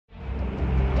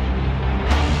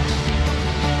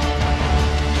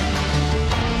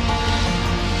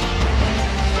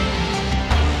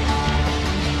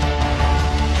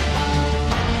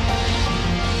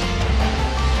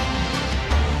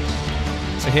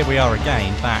So here we are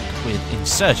again, back with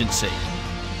Insurgency.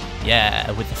 Yeah,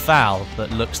 with the FAL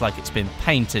that looks like it's been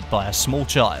painted by a small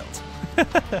child.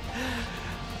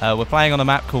 We're playing on a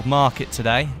map called Market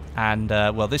today, and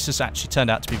well, this has actually turned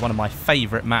out to be one of my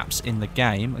favourite maps in the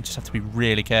game. I just have to be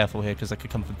really careful here because they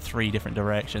could come from 3 different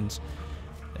directions.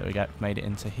 There we go, made it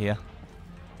into here.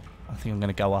 I think I'm going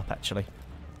to go up actually.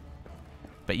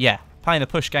 But yeah, playing the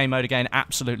push game mode again,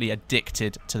 absolutely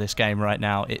addicted to this game right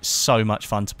now. It's so much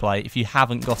fun to play. If you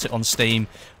haven't got it on Steam,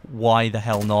 why the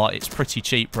hell not? It's pretty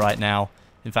cheap right now.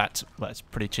 In fact, well, it's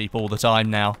pretty cheap all the time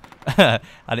now. And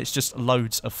it's just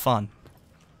loads of fun.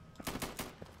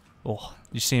 Oh,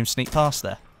 you see him sneak past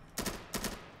there?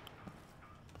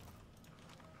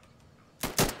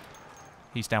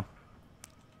 He's down.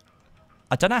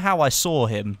 I don't know how I saw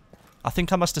him. I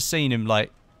think I must have seen him,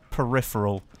 like,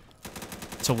 peripheral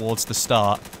towards the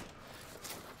start.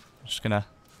 I'm just gonna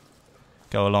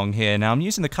go along here. Now, I'm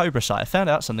using the Cobra sight. I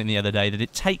found out something the other day, that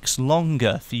it takes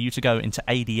longer for you to go into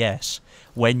ADS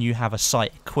when you have a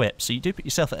sight equipped. So you do put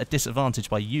yourself at a disadvantage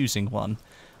by using one,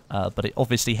 but it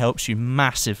obviously helps you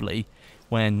massively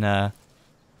when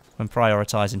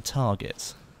prioritizing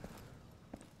targets.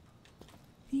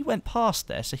 He went past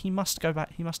there, so he must go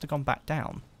back. He must have gone back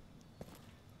down.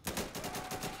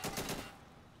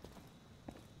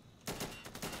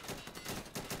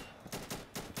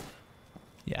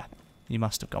 Yeah, he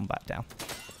must have gone back down.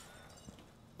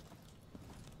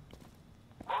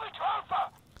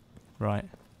 Right.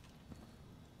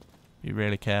 Be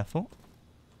really careful.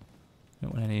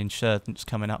 Don't want any insurgents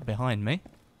coming up behind me.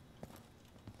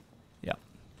 Yep.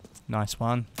 Nice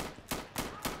one.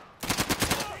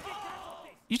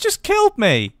 You just killed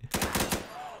me!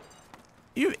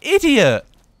 You idiot!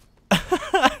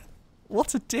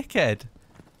 What a dickhead.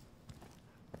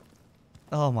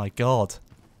 Oh my god.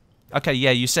 Okay,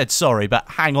 yeah, you said sorry,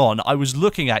 but hang on. I was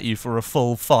looking at you for a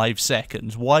full 5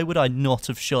 seconds. Why would I not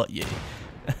have shot you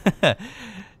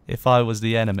if I was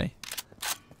the enemy?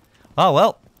 Oh,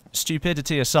 well,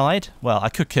 stupidity aside. Well, I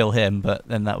could kill him, but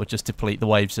then that would just deplete the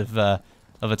waves of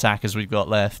attackers we've got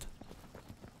left.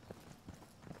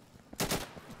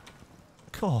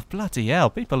 God, bloody hell.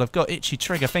 People have got itchy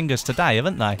trigger fingers today,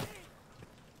 haven't they?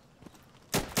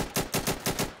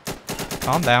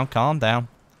 Calm down, calm down.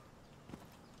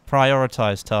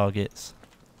 Prioritise targets.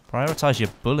 Prioritise your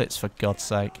bullets, for God's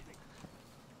sake.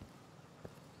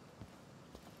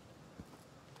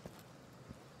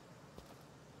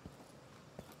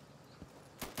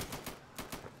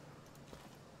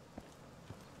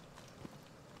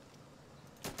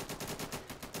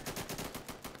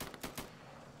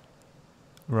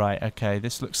 Right, okay,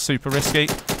 this looks super risky.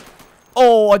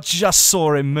 Oh, I just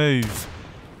saw him move.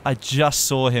 I just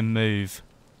saw him move.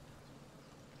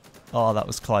 Oh, that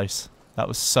was close. That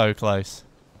was so close.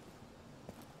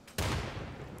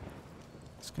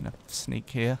 Just gonna sneak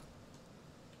here.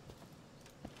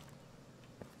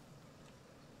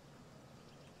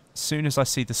 As soon as I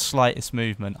see the slightest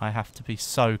movement, I have to be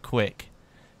so quick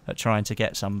at trying to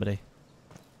get somebody.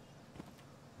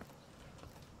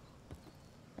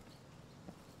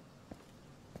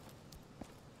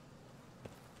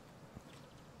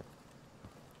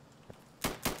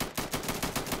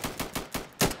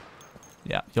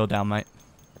 Yeah, you're down, mate.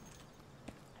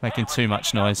 Making too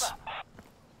much noise.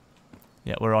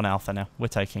 Yeah, we're on Alpha now. We're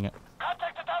taking it.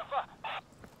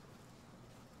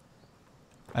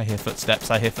 I hear footsteps.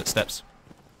 I hear footsteps.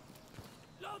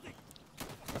 I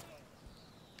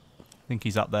think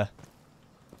he's up there.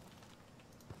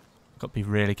 Got to be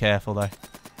really careful, though.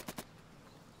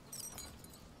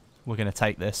 We're going to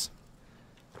take this.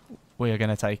 We are going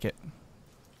to take it.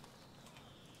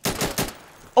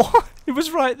 Oh, it was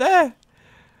right there.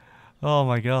 Oh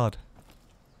my god.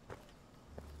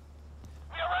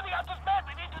 We are running out of men.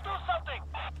 We need to do something.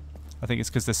 I think it's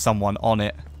because there's someone on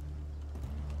it.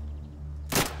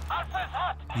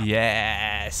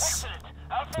 Yes.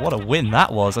 What a win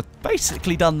that was. I've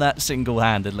basically done that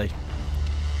single-handedly.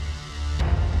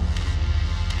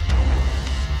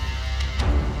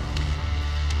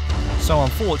 So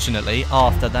unfortunately,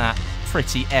 after that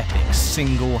pretty epic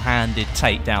single-handed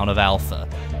takedown of Alpha,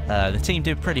 the team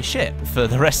did pretty shit for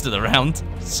the rest of the round,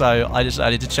 so I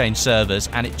decided to change servers,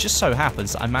 and it just so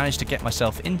happens I managed to get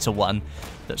myself into one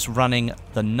that's running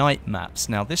the night maps.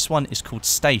 Now this one is called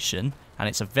Station, and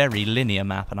it's a very linear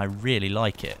map, and I really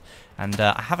like it. And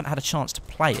I haven't had a chance to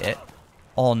play it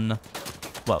on,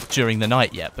 well, during the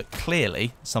night yet, but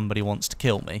clearly somebody wants to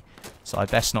kill me, so I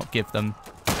best not give them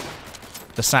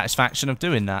the satisfaction of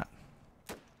doing that.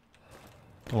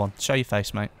 Go on, show your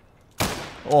face, mate.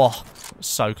 Oh,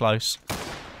 so close.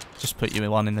 Just put you in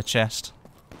one in the chest.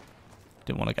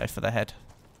 Didn't want to go for the head.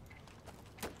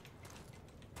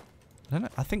 I don't know.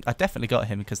 I think I definitely got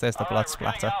him because there's the blood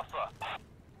splatter.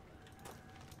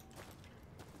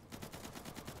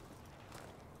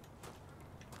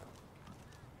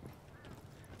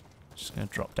 Just going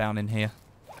to drop down in here.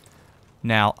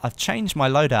 Now, I've changed my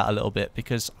loadout a little bit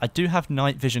because I do have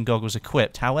night vision goggles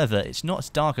equipped. However, it's not as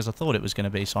dark as I thought it was going to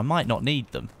be, so I might not need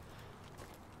them.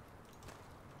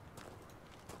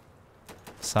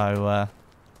 So,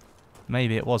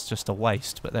 maybe it was just a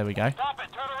waste, but there we go. Stop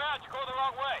it! Turn around! You're going the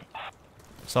wrong way!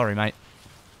 Sorry, mate.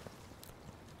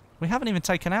 We haven't even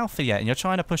taken Alpha yet, and you're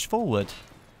trying to push forward.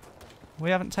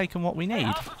 We haven't taken what we need.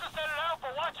 Alpha's just headed Alpha.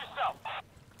 Watch yourself!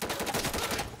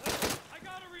 I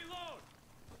gotta reload!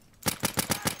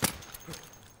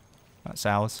 That's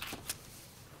ours.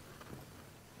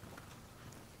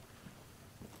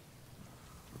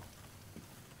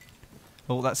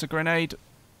 Oh, that's a grenade.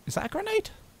 Is that a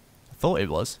grenade? I thought it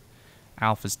was.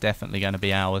 Alpha's definitely going to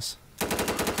be ours.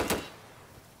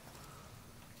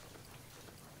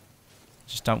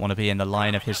 Just don't want to be in the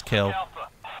line of his kill.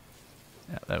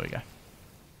 Yeah, there we go.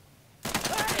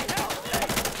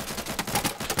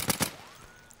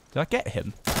 Did I get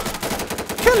him?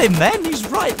 Kill him then! He's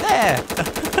right there!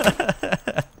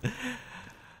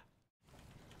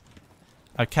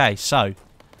 Okay, so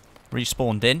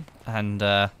respawned in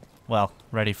and well,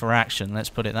 ready for action, let's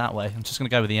put it that way. I'm just going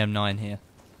to go with the M9 here.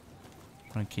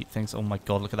 Try and keep things... Oh my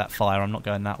god, look at that fire. I'm not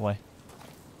going that way.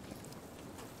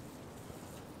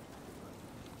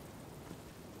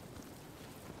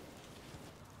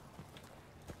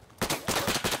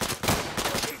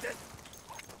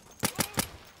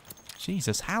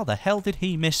 Jesus, how the hell did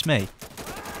he miss me?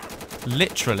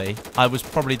 Literally, I was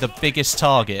probably the biggest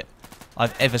target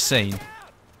I've ever seen.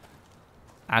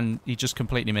 And he just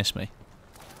completely missed me.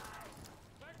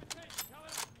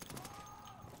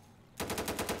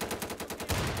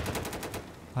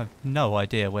 I have no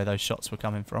idea where those shots were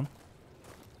coming from.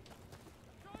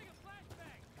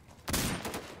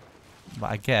 But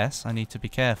I guess I need to be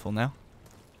careful now.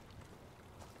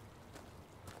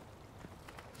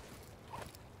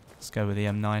 Let's go with the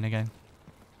M9 again.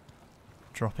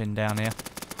 Drop in down here.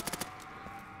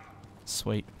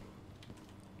 Sweet.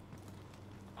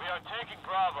 We are taking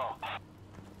Bravo.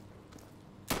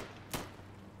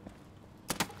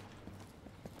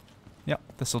 Yep,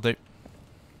 this'll do.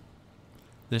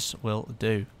 This will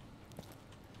do.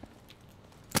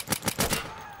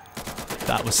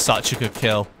 That was such a good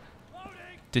kill.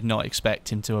 Did not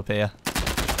expect him to appear.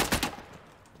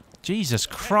 Jesus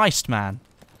Christ, man.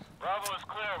 Bravo is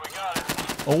clear. We got it.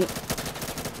 Oh.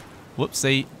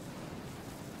 Whoopsie.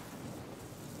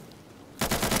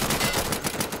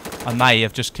 I may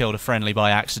have just killed a friendly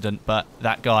by accident, but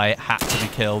that guy had to be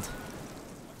killed.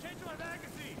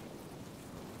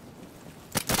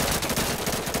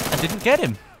 I didn't get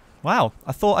him. Wow,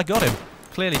 I thought I got him.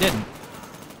 Clearly didn't.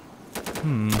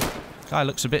 Guy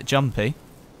looks a bit jumpy.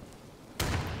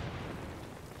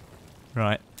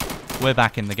 Right. We're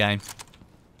back in the game.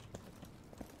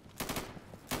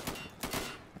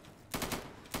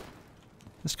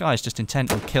 This guy's just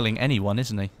intent on killing anyone,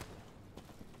 isn't he?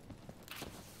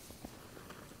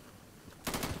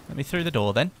 Let me through the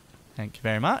door then. Thank you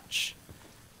very much.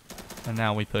 And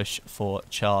now we push for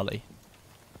Charlie.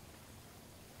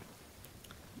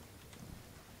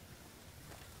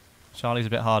 Charlie's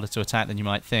a bit harder to attack than you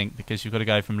might think because you've got to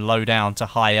go from low down to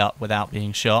high up without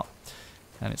being shot.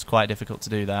 And it's quite difficult to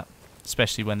do that,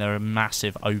 especially when there are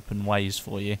massive open ways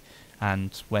for you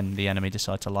and when the enemy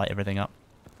decide to light everything up.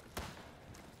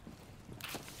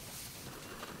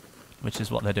 Which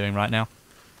is what they're doing right now.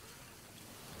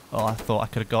 Oh, I thought I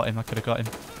could have got him. I could have got him.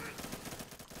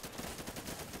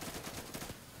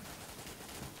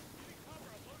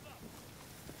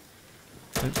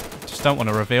 Just don't want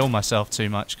to reveal myself too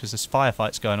much because there's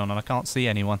firefights going on and I can't see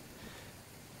anyone.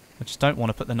 I just don't want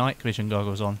to put the night vision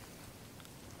goggles on.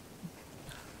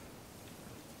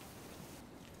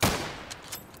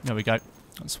 There we go.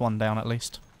 That's one down at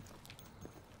least.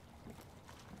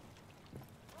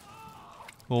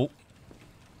 Oh.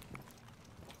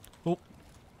 Oh.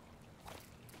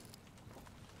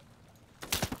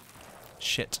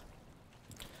 Shit.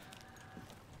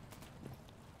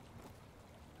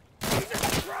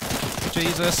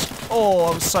 Jesus. Oh,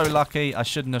 I was so lucky. I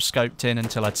shouldn't have scoped in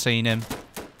until I'd seen him.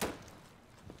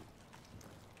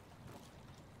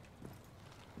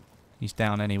 He's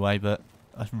down anyway, but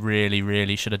I really,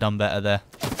 really should have done better there.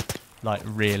 Like,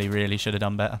 really, really should have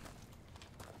done better.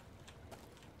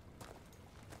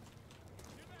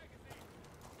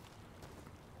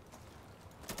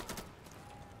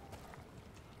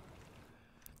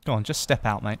 Go on, just step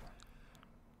out, mate.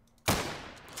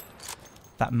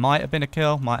 That might have been a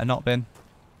kill, might have not been.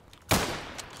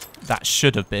 That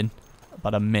should have been,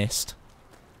 but I missed.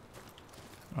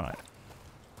 Alright.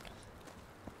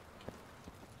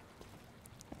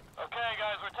 Okay,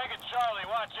 guys, we're taking Charlie.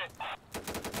 Watch it.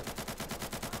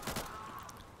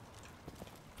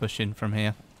 Push in from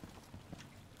here.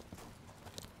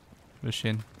 Push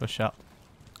in, push up.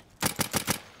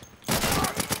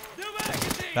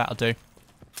 That'll do.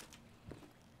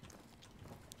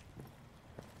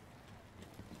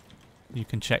 You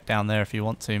can check down there if you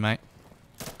want to, mate.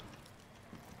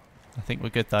 I think we're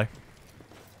good, though.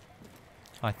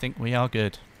 I think we are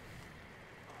good.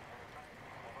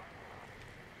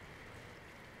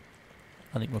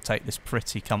 I think we'll take this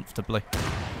pretty comfortably.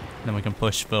 Then we can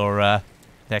push for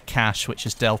their cash, which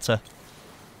is Delta.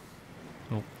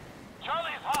 Oh.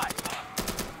 Charlie is high.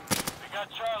 We got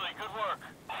Charlie. Good work.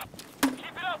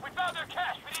 Keep it up. We found their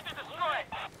cash. We need to destroy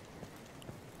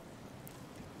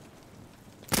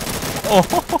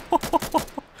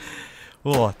it.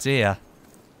 Oh dear.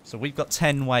 So we've got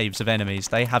 10 waves of enemies.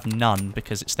 They have none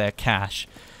because it's their cash.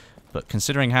 But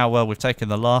considering how well we've taken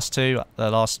the last two,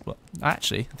 well,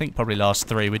 actually, I think probably last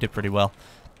three, we did pretty well.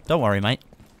 Don't worry, mate.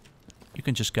 You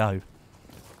can just go.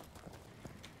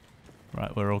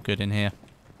 Right, we're all good in here.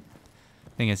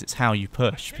 Thing is, it's how you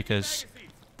push, because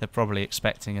they're probably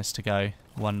expecting us to go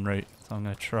one route. So I'm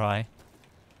going to try.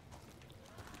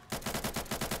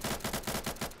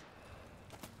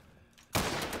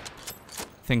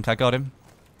 Think I got him.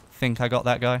 Think I got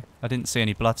that guy. I didn't see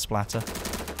any blood splatter.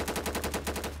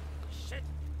 Shit.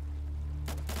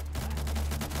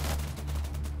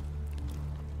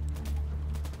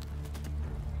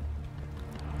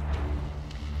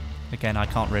 Again, I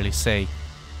can't really see,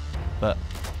 but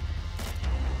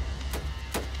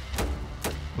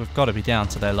we've got to be down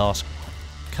to their last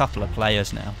couple of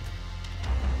players now.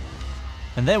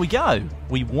 And there we go.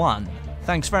 We won.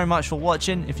 Thanks very much for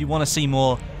watching. If you want to see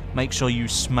more, make sure you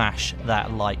smash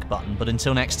that like button. But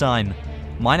until next time,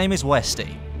 my name is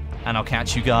Westie, and I'll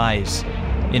catch you guys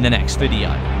in the next video.